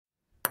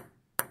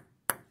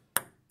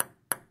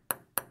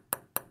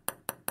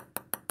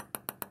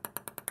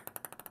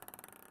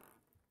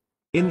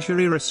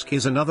Injury risk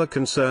is another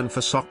concern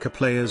for soccer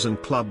players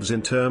and clubs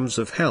in terms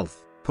of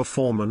health,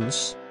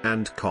 performance,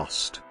 and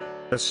cost.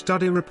 A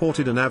study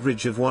reported an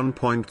average of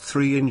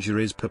 1.3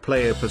 injuries per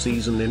player per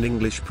season in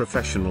English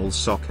professional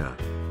soccer.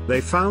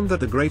 They found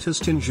that the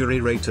greatest injury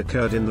rate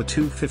occurred in the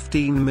two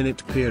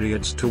 15-minute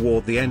periods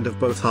toward the end of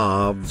both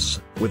halves,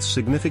 with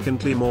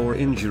significantly more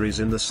injuries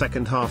in the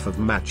second half of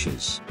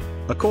matches.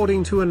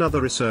 According to another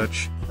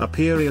research, a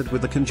period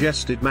with a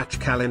congested match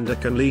calendar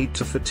can lead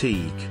to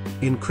fatigue,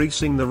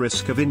 increasing the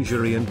risk of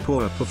injury and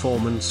poor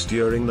performance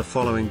during the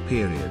following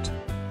period.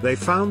 They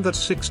found that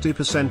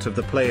 60% of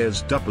the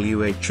players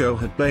WHO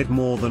had played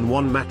more than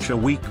one match a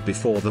week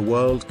before the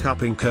World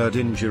Cup incurred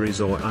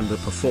injuries or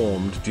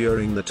underperformed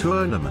during the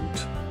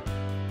tournament.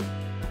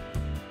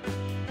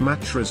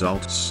 Match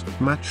results,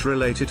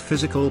 match-related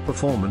physical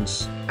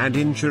performance, and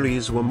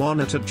injuries were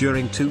monitored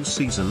during two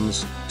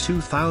seasons,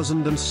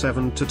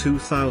 2007 to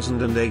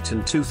 2008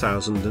 and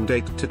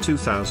 2008 to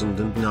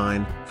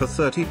 2009, for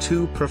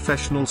 32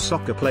 professional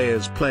soccer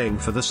players playing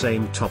for the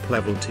same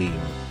top-level team.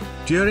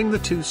 During the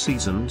two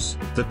seasons,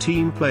 the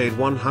team played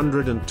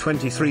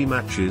 123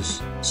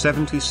 matches,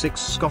 76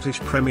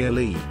 Scottish Premier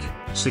League,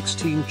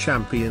 16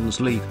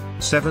 Champions League,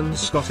 7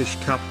 Scottish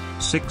Cup,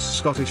 6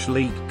 Scottish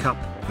League Cup,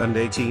 and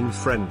 18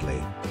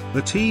 friendly.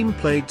 The team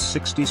played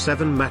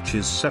 67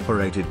 matches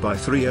separated by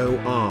 3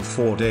 or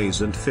 4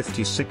 days and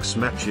 56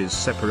 matches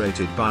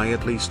separated by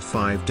at least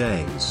 5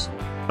 days.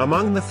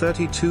 Among the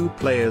 32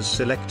 players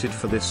selected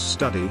for this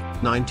study,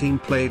 19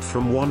 played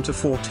from 1 to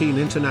 14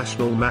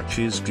 international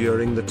matches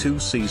during the two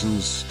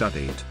seasons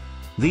studied.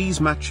 These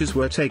matches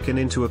were taken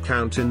into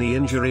account in the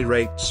injury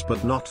rates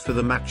but not for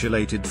the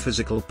match-related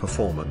physical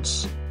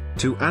performance.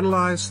 To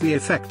analyze the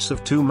effects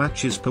of 2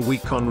 matches per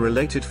week on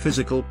related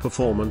physical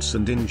performance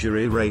and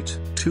injury rate,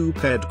 2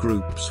 paired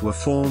groups were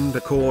formed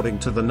according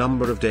to the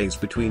number of days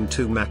between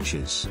 2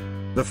 matches.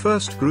 The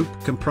first group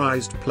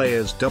comprised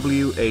players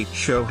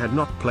WHO had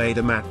not played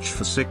a match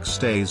for 6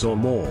 days or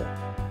more.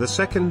 The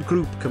second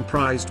group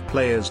comprised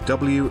players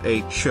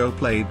WHO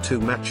played 2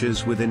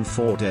 matches within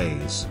 4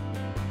 days.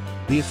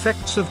 The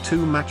effects of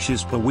 2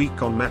 matches per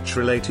week on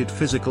match-related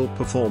physical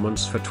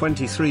performance for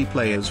 23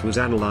 players was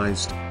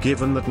analyzed,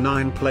 given that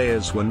 9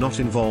 players were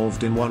not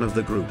involved in one of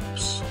the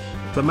groups.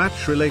 For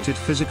match-related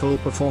physical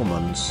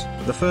performance,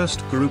 the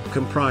first group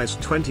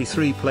comprised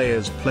 23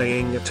 players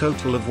playing a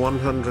total of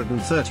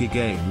 130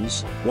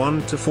 games,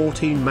 1 to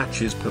 14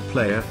 matches per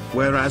player,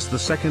 whereas the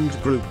second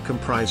group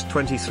comprised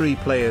 23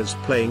 players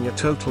playing a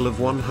total of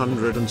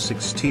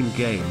 116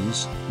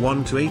 games,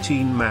 1 to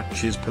 18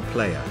 matches per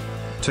player.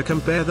 To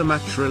compare the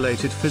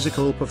match-related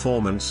physical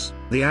performance,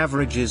 the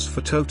averages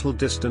for total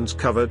distance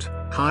covered,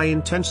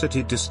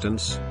 high-intensity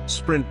distance,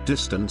 sprint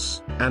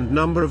distance, and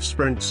number of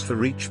sprints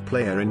for each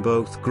player in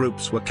both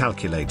groups were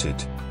calculated.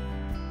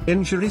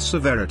 Injury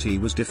severity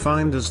was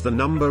defined as the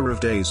number of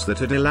days that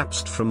had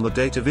elapsed from the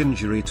date of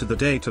injury to the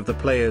date of the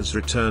player's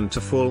return to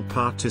full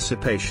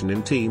participation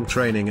in team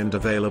training and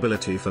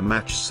availability for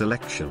match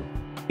selection.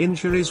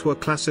 Injuries were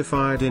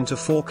classified into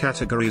 4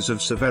 categories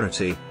of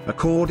severity,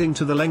 according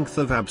to the length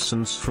of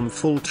absence from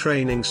full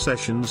training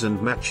sessions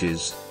and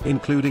matches,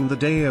 including the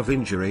day of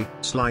injury,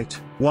 slight,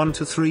 1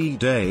 to 3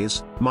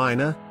 days,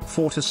 minor,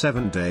 4 to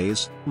 7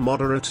 days,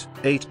 moderate,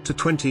 8 to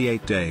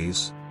 28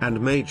 days,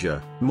 and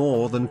major,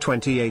 more than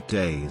 28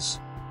 days.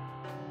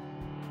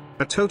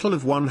 A total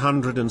of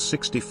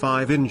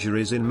 165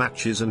 injuries in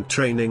matches and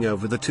training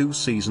over the 2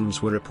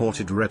 seasons were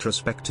reported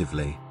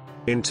retrospectively.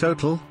 In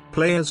total,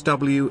 players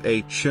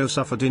WHO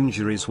suffered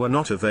injuries were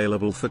not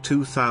available for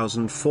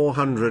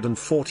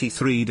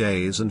 2,443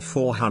 days and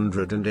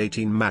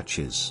 418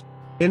 matches.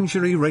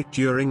 Injury rate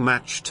during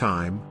match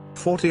time,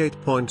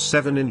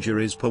 48.7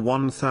 injuries per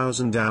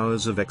 1,000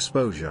 hours of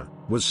exposure,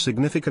 was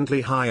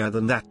significantly higher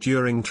than that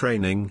during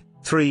training,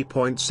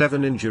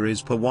 3.7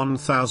 injuries per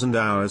 1,000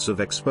 hours of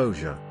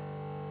exposure.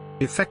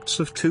 Effects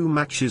of 2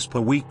 matches per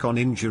week on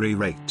injury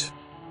rate.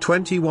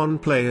 21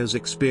 players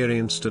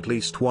experienced at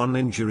least 1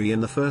 injury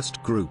in the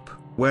first group,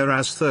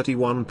 whereas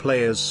 31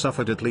 players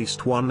suffered at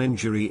least 1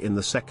 injury in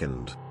the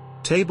second.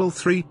 Table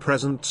 3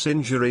 presents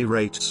injury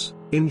rates,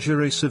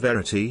 injury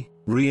severity,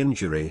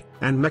 re-injury,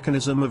 and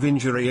mechanism of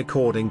injury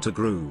according to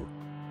group.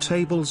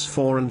 Tables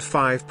 4 and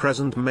 5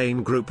 present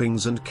main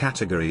groupings and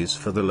categories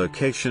for the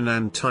location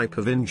and type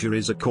of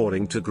injuries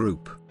according to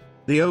group.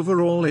 The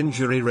overall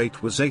injury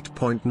rate was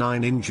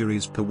 8.9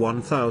 injuries per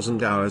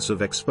 1,000 hours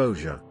of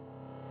exposure.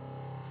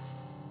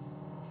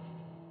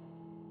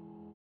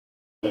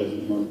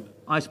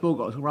 I spoke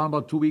around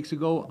about 2 weeks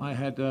ago. I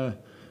had the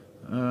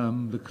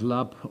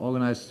club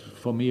organized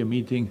for me a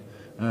meeting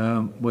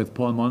with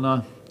Paul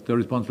Molnar, the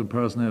responsible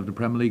person of the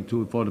Premier League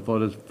for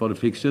the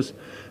fixtures.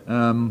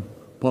 Paul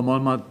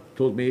Molnar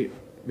told me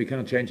we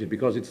cannot change it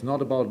because it's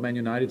not about Man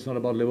United, it's not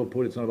about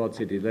Liverpool, it's not about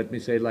City. Let me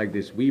say it like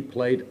this: we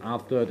played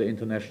after the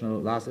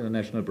last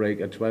international break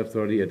at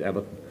 12:30 at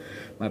Everton.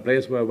 My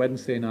players were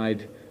Wednesday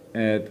night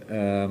at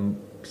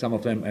some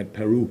of them at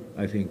Peru,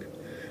 I think.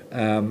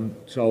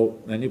 So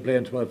then you play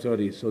on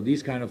 12:30. So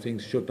these kind of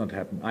things should not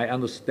happen. I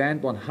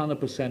understand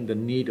 100% the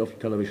need of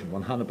television,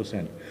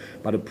 100%.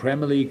 But the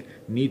Premier League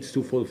needs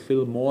to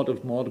fulfill more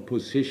the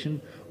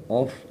position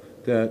of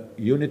the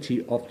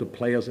unity of the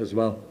players as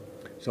well.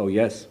 So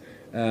yes,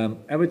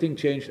 everything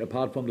changed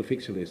apart from the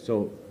fixture list.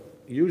 So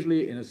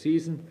usually in a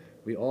season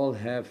we all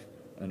have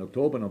an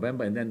October,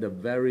 November, and then the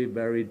very,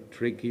 very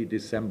tricky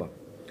December.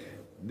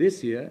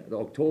 This year, the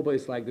October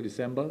is like the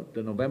December,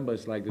 the November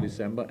is like the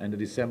December, and the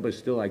December is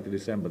still like the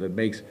December. That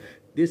makes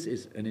this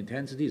is an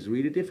intensity is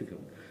really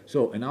difficult.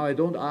 So, and now I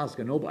don't ask,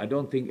 I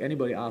don't think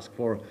anybody asks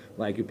for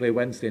like you play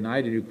Wednesday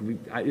night, and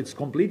it's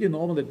completely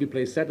normal that we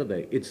play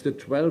Saturday. It's the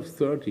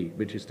 12:30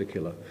 which is the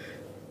killer.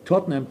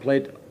 Tottenham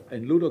played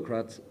in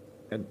Ludogorets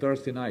and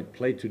Thursday night,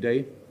 played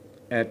today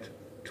at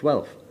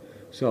 12.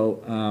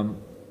 So,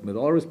 with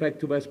all respect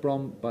to West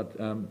Brom, but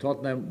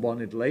Tottenham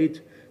won it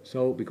late.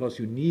 So because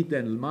you need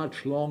then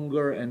much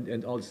longer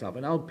and all stuff.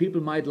 And now people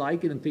might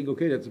like it and think,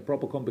 okay, that's a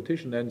proper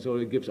competition then, so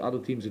it gives other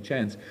teams a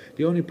chance.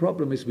 The only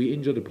problem is we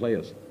injure the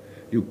players.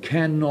 You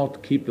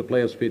cannot keep the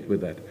players fit with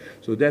that.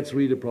 So that's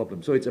really the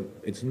problem. So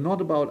it's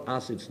not about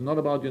us, it's not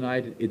about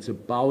United, it's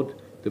about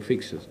the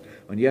fixtures.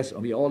 And yes,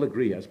 we all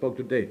agree, I spoke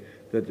today,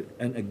 that,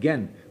 and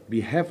again,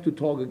 we have to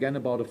talk again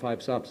about the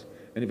 5 subs.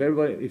 And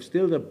if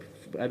still the,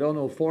 I don't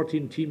know,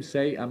 14 teams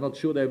say, I'm not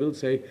sure they will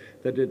say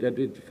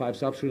that 5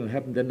 subs shouldn't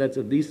happen, then that's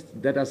at least,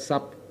 let us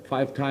sub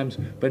 5 times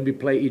when we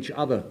play each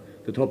other,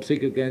 the top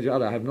 6 against each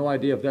other. I have no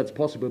idea if that's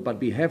possible, but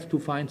we have to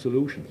find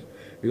solutions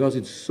because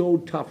it's so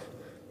tough.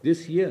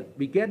 This year,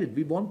 we get it.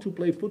 We want to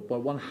play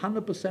football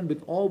 100%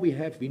 with all we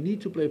have. We need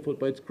to play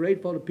football. It's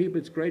great for the people.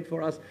 It's great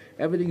for us.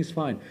 Everything is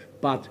fine.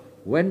 But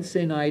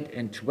Wednesday night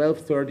and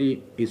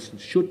 12:30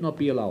 should not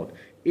be allowed.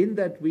 In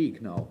that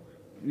week now,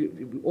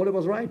 Ole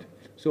was right.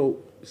 So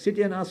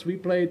City and us, we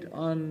played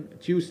on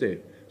Tuesday.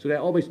 So there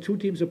are always 2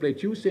 teams who play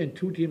Tuesday and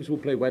 2 teams who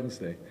play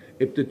Wednesday.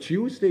 If the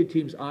Tuesday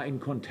teams are in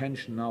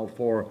contention now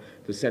for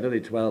the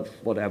Saturday 12th,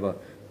 whatever,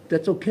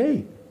 that's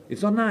okay.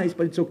 It's not nice,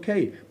 but it's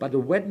okay. But the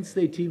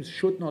Wednesday teams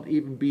should not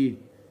even be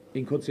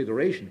in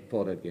consideration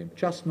for that game.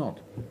 Just not.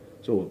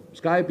 So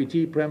Sky,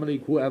 BT, Premier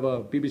League,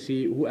 whoever,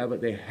 BBC, whoever,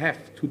 they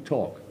have to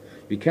talk.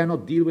 We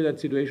cannot deal with that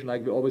situation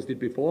like we always did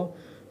before,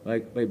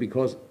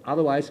 because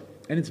otherwise,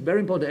 and it's very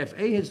important, the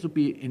FA has to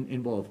be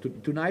involved.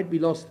 Tonight we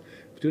lost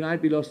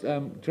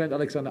Trent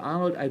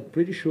Alexander-Arnold. I'm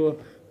pretty sure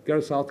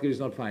Gareth Southgate is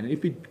not fine. And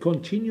if we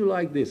continue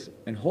like this,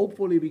 and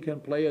hopefully we can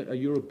play the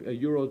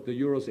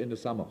Euros in the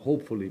summer,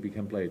 hopefully we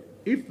can play it.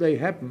 If they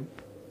happen,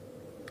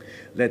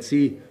 let's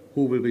see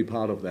who will be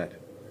part of that.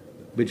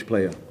 Which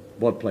player,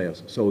 what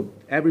players. So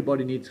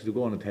everybody needs to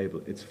go on the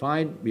table. It's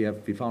fine,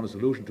 we found a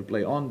solution to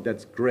play on,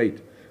 that's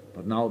great.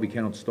 But now we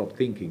cannot stop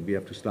thinking, we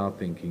have to start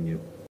thinking new.